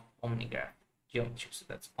of OmniGraph geometry. So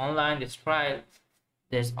that's online, there's trial,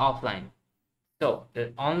 there's offline. So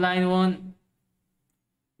the online one,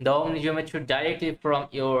 the OmniGeometry directly from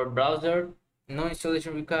your browser, no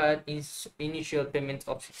installation required, initial payment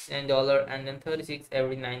of $69 and then 36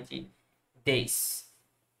 every 90 days.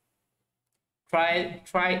 Try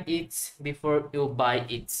it before you buy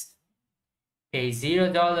it. Pay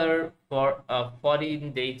 $0 for a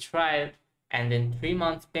 14-day trial and then 3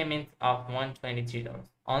 months payment of $123.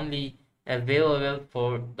 Only available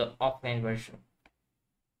for the offline version.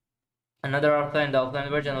 Another offline, the offline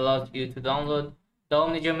version allows you to download the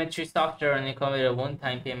OmniGeometry software and recover a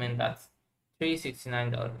one-time payment that's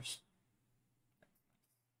 $369.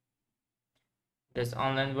 This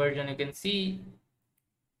online version you can see,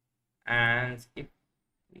 and if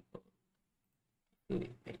we go to the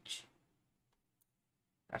page,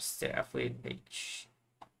 that's the affiliate page.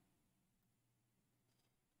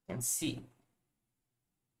 You can see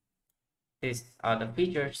these are the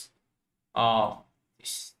features of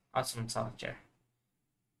this awesome software.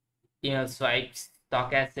 Email swipes,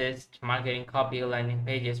 stock assist, marketing copy, landing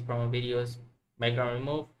pages, promo videos, background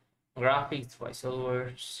remove, graphics,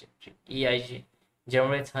 voiceovers, EIG,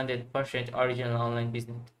 generates 100% original online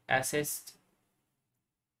business assets.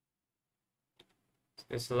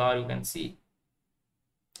 There's a lot you can see.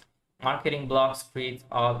 Marketing blocks create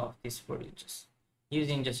all of these for you just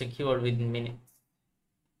using just a keyword within minutes.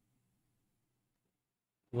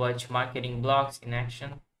 Watch marketing blocks in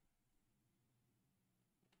action.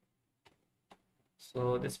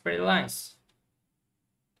 So that's pretty nice.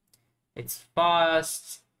 It's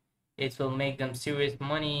fast. It will make them serious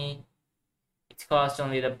money. It costs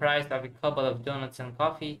only the price of a couple of donuts and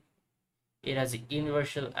coffee. It has a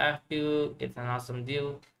universal appeal. It's an awesome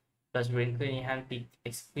deal. Plus, we're including handpicked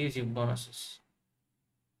exclusive bonuses.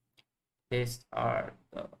 These are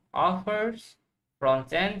the offers.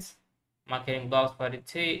 Front end, marketing blocks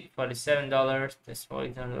 $47. That's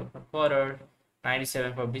 $42 per quarter.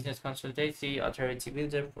 $97 for business consultancy, authority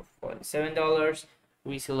builder for $47.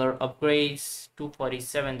 Reseller upgrades,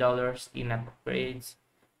 $247 in-app upgrades.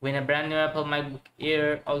 Win a brand new Apple MacBook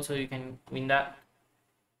Air. Also, you can win that.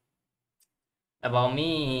 About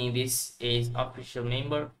me, this is official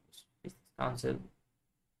member, business council,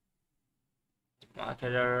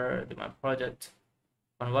 marketer, do my project.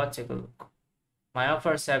 On what, take a look. My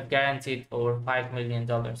offers have guaranteed over $5 million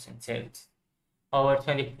in sales. Over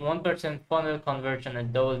 21% funnel conversion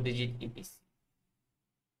and double-digit EPC.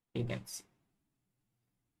 You can see.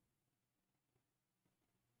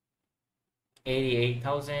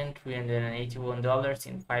 $88,381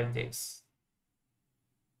 in 5 days.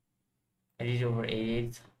 I did over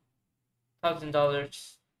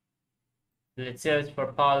 $88,000. Let's sales for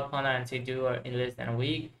Paul, Connor, and Sedu are in less than a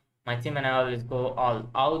week. My team and I always go all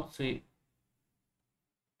out to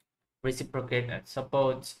reciprocate and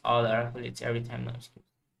support all our affiliates every time. No excuse.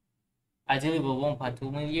 I deliver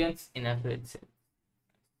 1.2 million in affiliate sales.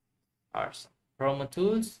 Are some promo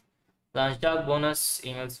tools. Launch dog bonus,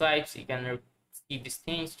 email swipes, you can receive these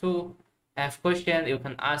things too. Have questions, you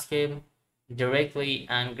can ask him directly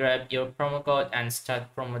and grab your promo code and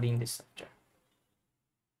start promoting the software.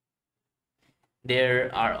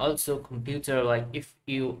 There are also computer, like if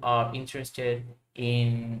you are interested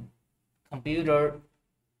in computer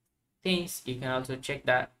things, you can also check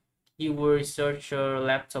that. Keyword researcher,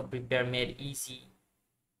 laptop repair made easy,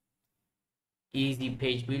 easy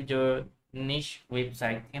page builder, niche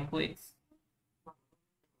website templates,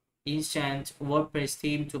 instant WordPress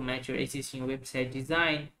theme to match your existing website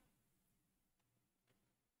design,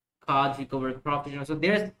 card recovery professional. So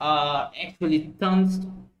there's actually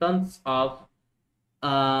tons of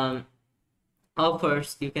um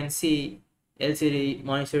offers. You can see LCD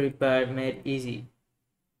monitor repair made easy.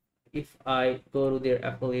 If I go to their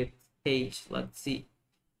affiliate page, let's see,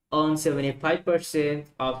 on 75%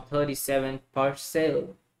 of 37 per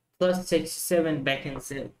sale plus 67 backend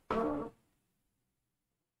sale.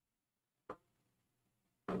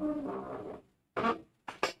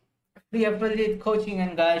 Free affiliate coaching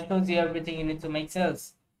and guide shows you everything you need to make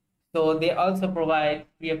sales. So they also provide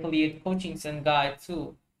free affiliate coachings and guide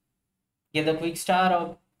too. Get a quick start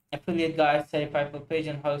of affiliate guide, 35 per page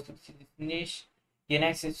on how to succeed this niche. Gain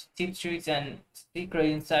access to tips, tricks, and secret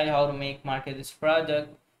insight how to make market this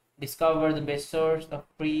product. Discover the best source of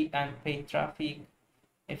free and paid traffic.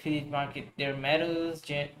 Affiliate market their methods,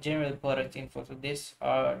 general product info. So these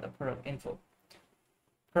are the product info.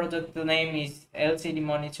 Product name is LCD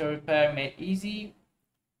monitor repair made easy.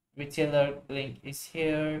 Retailer link is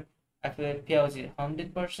here. Affiliate payout is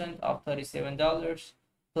 100% of $37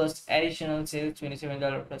 plus additional sales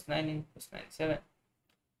 $27 plus 19 plus 97.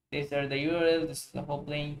 These are the URL. This is the whole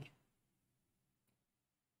link.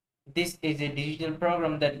 This is a digital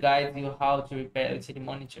program that guides you how to repair LCD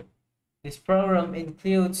monitor. This program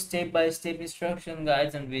includes step-by-step instruction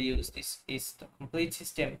guides and videos. This is the complete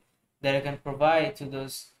system that I can provide to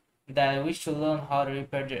those that wish to learn how to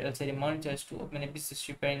repair their LCD monitors, to open a business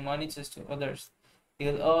repairing monitors to others.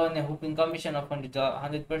 You'll earn a whopping commission of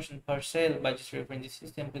 100% per sale by just referring the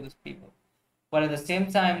system to those people. But at the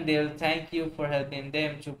same time, they'll thank you for helping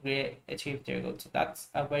them to achieve their goals. So that's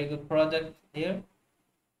a very good product here.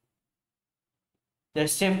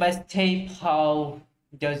 There's step-by-step how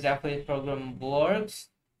does the affiliate program works.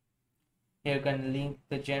 Here you can link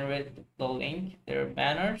to generate the link. There are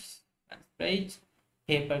banners, that's great.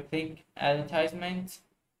 Pay-per-click advertisement,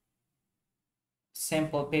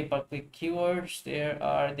 simple pay-per-click keywords. There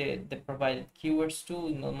are the provided keywords too,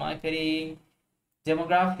 email marketing,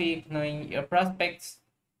 demographic, knowing your prospects,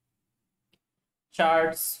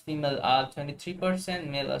 charts, female are 23%,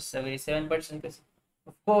 male are 77%.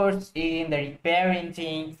 Of course, in the repairing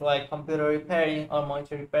things like computer repairing or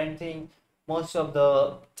monitor repairing thing, most of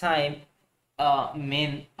the time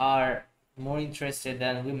men are more interested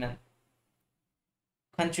than women.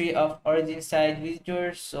 Country of origin site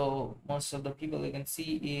visitors, so most of the people you can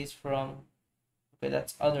see is from, okay,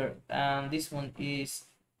 that's other, and this one is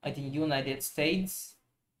I think United States,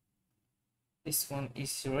 this one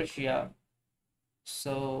is Russia.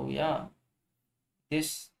 So yeah,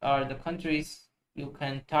 these are the countries you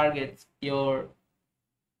can target your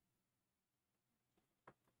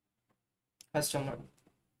customer.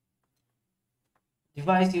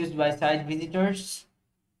 Device used by site visitors,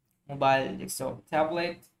 mobile, desktop,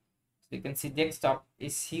 tablet. So you can see desktop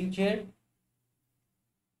is huge here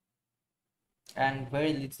and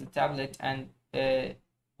very little tablet, and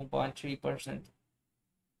 1.3%.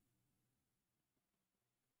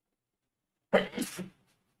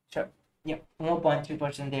 Sure. Yeah,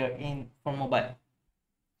 1.3% there in for mobile.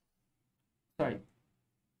 Sorry.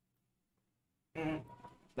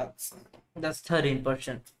 That's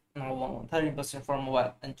 13%. No, 13% for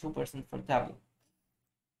mobile and 2% for tablet.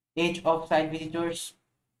 Age of site visitors,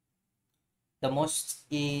 the most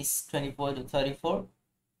is 24 to 34,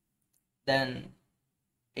 then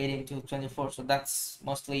 18 to 24. So that's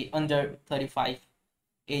mostly under 35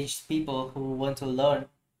 aged people who want to learn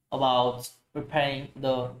about repairing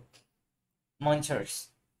the monitors.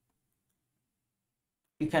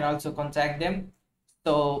 You can also contact them.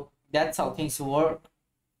 So that's how things work.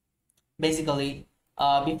 Basically,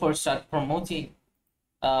 before start promoting,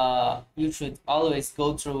 you should always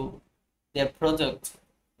go through their product,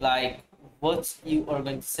 like what you are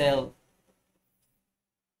going to sell.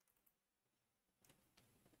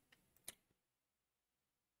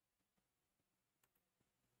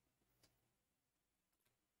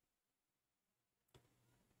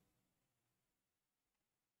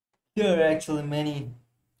 There are actually many: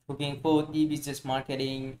 cooking food, e-business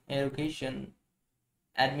marketing, education,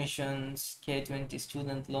 admissions, K-20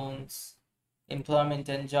 student loans, employment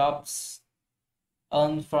and jobs,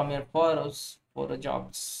 earn from your photos, photo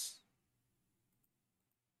jobs.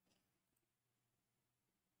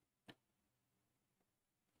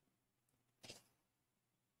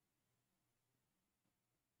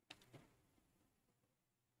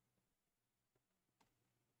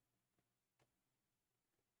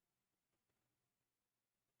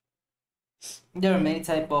 There are many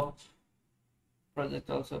type of project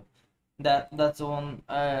also. That's the one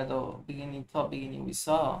the beginning top beginning we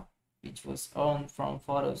saw, which was earned from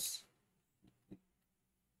photos.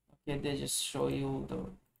 Okay, they just show you the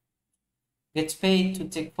gets paid to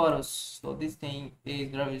take photos. So this thing is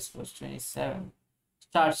Gravis plus 27.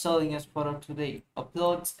 Start selling as photo today.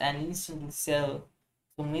 Uploads and instantly sell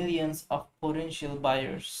to millions of potential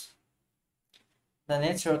buyers. Our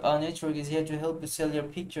network is here to help you sell your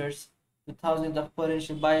pictures to thousands of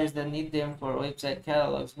potential buyers that need them for website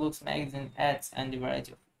catalogs, books, magazines, ads, and a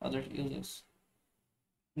variety of other uses.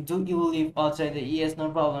 Do you live outside the ES?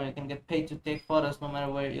 No problem. You can get paid to take photos no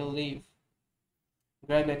matter where you live.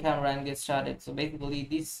 Grab your camera and get started. So basically,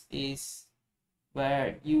 this is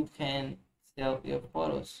where you can sell your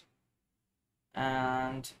photos.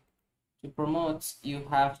 And to promote, you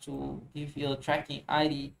have to give your tracking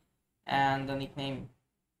ID and the nickname.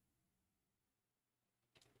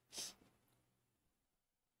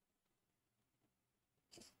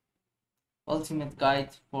 Ultimate guide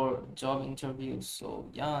for job interviews. So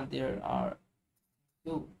yeah, there are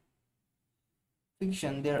two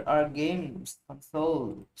fiction, there are games,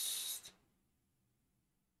 consoles.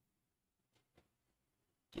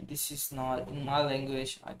 Okay, this is not in my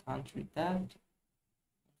language, I can't read that.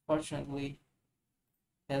 Unfortunately,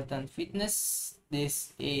 health and fitness.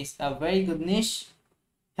 This is a very good niche.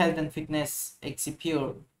 Health and fitness,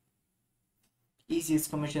 execute easiest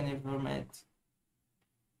commission improvement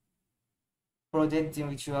project in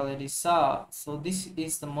which you already saw. So this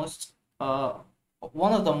is the most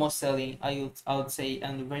one of the most selling, I would say,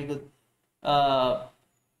 and very good uh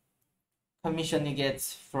commission you get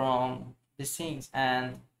from these things,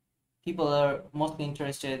 and people are mostly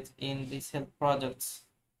interested in these health products.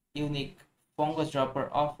 Unique fungus dropper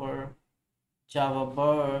offer, Java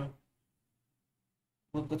burn,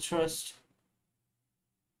 Google trust,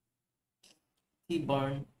 T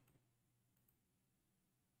burn.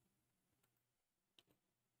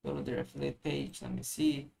 Go to their affiliate page. Let me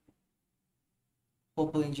see.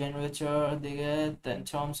 Opening generator they get. Then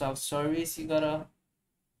terms of service, you gotta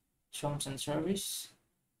terms and service.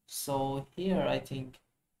 So here I think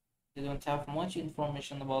they don't have much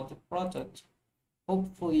information about the product.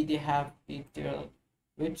 Hopefully they have it their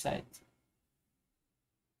website.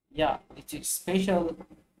 Yeah, it is special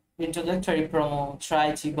introductory promo.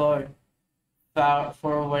 Try T-Bird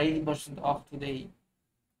for over 80% off today.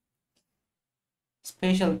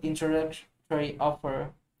 Special introductory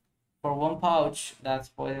offer for one pouch, that's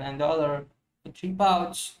 $49. For three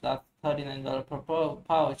pouch, that's $39 per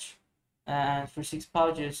pouch, and for six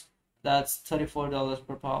pouches, that's $34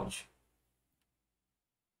 per pouch.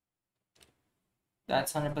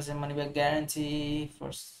 That's 100% money back guarantee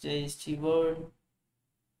for today's T-Bird.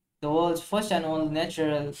 The world's first and only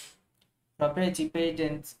natural proprietary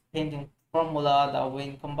patent painting formula that,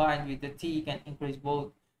 when combined with the tea, can increase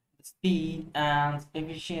both the speed and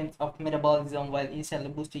efficiency of metabolism while instantly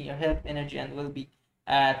boosting your health, energy, and well-being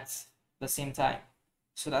at the same time.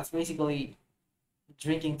 So that's basically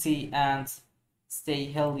drinking tea and stay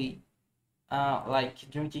healthy.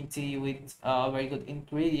 Like drinking tea with very good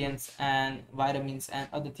ingredients and vitamins and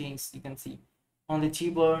other things you can see. Only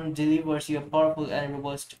T-Burn delivers you a powerful and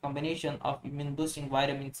robust combination of immune boosting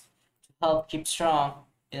vitamins to help keep strong,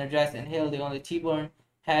 energized, and healthy. Only T-Burn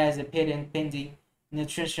has a patent pending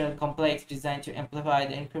nutritional complex designed to amplify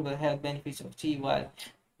the incredible health benefits of tea while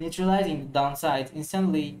neutralizing the downsides,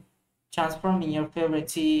 instantly transforming your favorite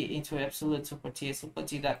tea into absolute super tea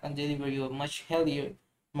that can deliver you a much healthier,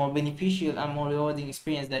 more beneficial, and more rewarding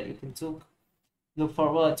experience that you can look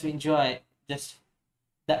forward to enjoy just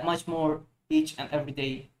that much more each and every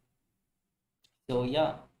day. So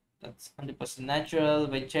yeah, that's 100% natural,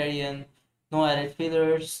 vegetarian, no added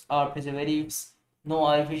fillers or preservatives, no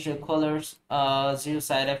artificial colors, zero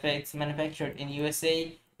side effects, manufactured in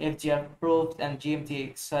USA, FGR approved and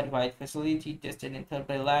GMT certified facility, tested in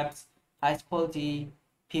third-party labs, highest quality,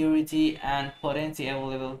 purity, and potency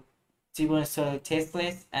available. T-bone is totally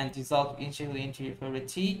tasteless and dissolves instantly into your favorite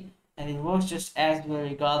tea, and it works just as well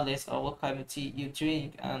regardless of what kind of tea you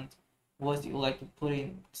drink and what you like to put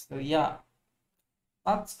in. So yeah,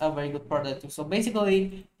 that's a very good product too. So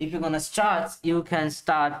basically, if you're gonna start, you can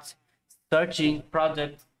start searching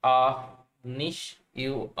product niche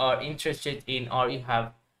you are interested in, or you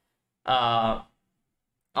have uh,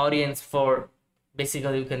 audience for,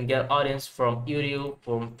 basically you can get audience from YouTube,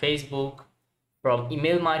 from Facebook, from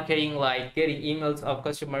email marketing, like getting emails of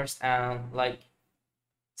customers and like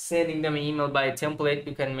sending them an email by template.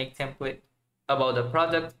 You can make template about the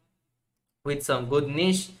product with some good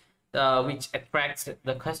niche, which attracts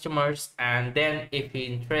the customers, and then if he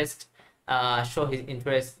interest, show his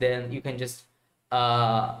interest, then you can just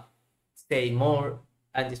say more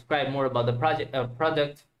and describe more about the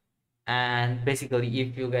product, and basically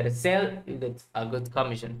if you get a sale, you get a good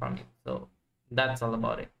commission from it. So that's all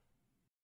about it.